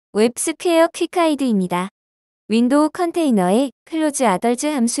웹스퀘어 퀵하이드입니다. 윈도우 컨테이너의 closeOthers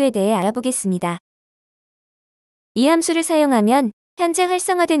함수에 대해 알아보겠습니다. 이 함수를 사용하면 현재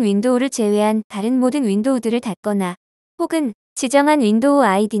활성화된 윈도우를 제외한 다른 모든 윈도우들을 닫거나 혹은 지정한 윈도우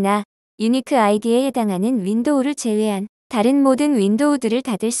아이디나 유니크 아이디에 해당하는 윈도우를 제외한 다른 모든 윈도우들을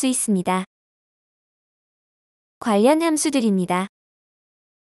닫을 수 있습니다. 관련 함수들입니다.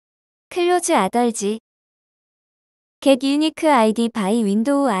 closeOthers,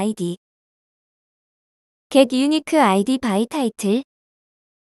 getUniqueIdByWindowId, getUniqueIdByTitle.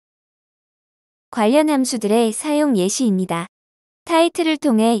 관련 함수들의 사용 예시입니다. 타이틀을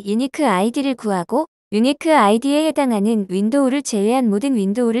통해 유니크 아이디를 구하고 유니크 아이디에 해당하는 윈도우를 제외한 모든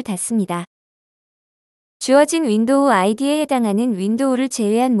윈도우를 닫습니다. 주어진 윈도우 아이디에 해당하는 윈도우를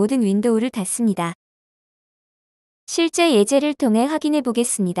제외한 모든 윈도우를 닫습니다. 실제 예제를 통해 확인해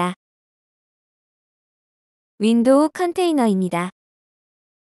보겠습니다. 윈도우 컨테이너입니다.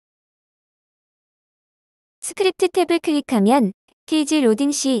 스크립트 탭을 클릭하면 페이지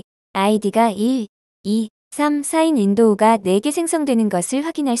로딩 시 아이디가 1, 2, 3, 4인 윈도우가 4개 생성되는 것을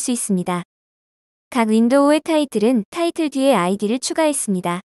확인할 수 있습니다. 각 윈도우의 타이틀은 타이틀 뒤에 아이디를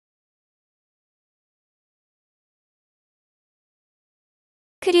추가했습니다.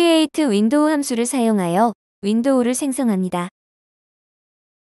 create 윈도우 함수를 사용하여 윈도우를 생성합니다.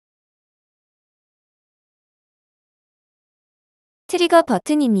 트리거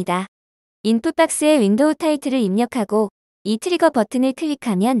버튼입니다. 인풋 박스에 윈도우 타이틀을 입력하고 이 트리거 버튼을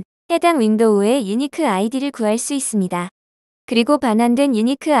클릭하면 해당 윈도우의 유니크 아이디를 구할 수 있습니다. 그리고 반환된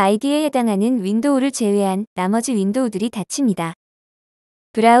유니크 아이디에 해당하는 윈도우를 제외한 나머지 윈도우들이 닫힙니다.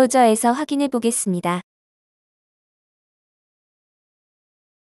 브라우저에서 확인해 보겠습니다.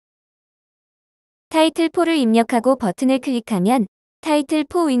 타이틀 4를 입력하고 버튼을 클릭하면 타이틀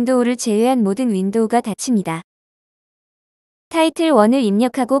 4 윈도우를 제외한 모든 윈도우가 닫힙니다. 타이틀 1을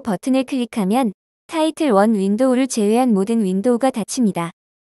입력하고 버튼을 클릭하면 타이틀 1 윈도우를 제외한 모든 윈도우가 닫힙니다.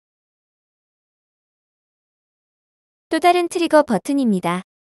 또 다른 트리거 버튼입니다.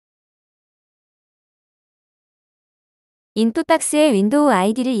 인풋 박스에 윈도우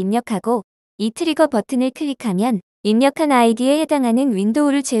아이디를 입력하고 이 트리거 버튼을 클릭하면 입력한 아이디에 해당하는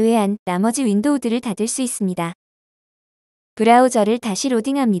윈도우를 제외한 나머지 윈도우들을 닫을 수 있습니다. 브라우저를 다시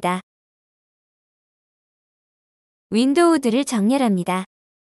로딩합니다. 윈도우들을 정렬합니다.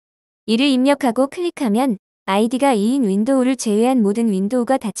 이를 입력하고 클릭하면 아이디가 2인 윈도우를 제외한 모든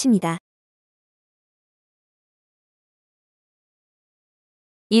윈도우가 닫힙니다.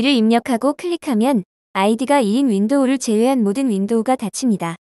 이를 입력하고 클릭하면 아이디가 2인 윈도우를 제외한 모든 윈도우가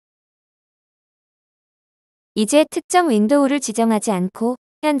닫힙니다. 이제 특정 윈도우를 지정하지 않고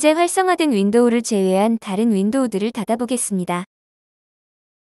현재 활성화된 윈도우를 제외한 다른 윈도우들을 닫아보겠습니다.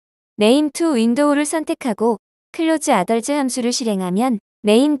 name2 윈도우를 선택하고 closeOthers 함수를 실행하면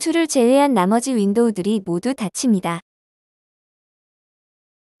name2를 제외한 나머지 윈도우들이 모두 닫힙니다.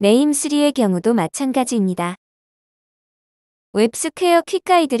 name3의 경우도 마찬가지입니다. 웹스퀘어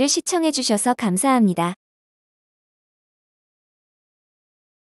퀵가이드를 시청해주셔서 감사합니다.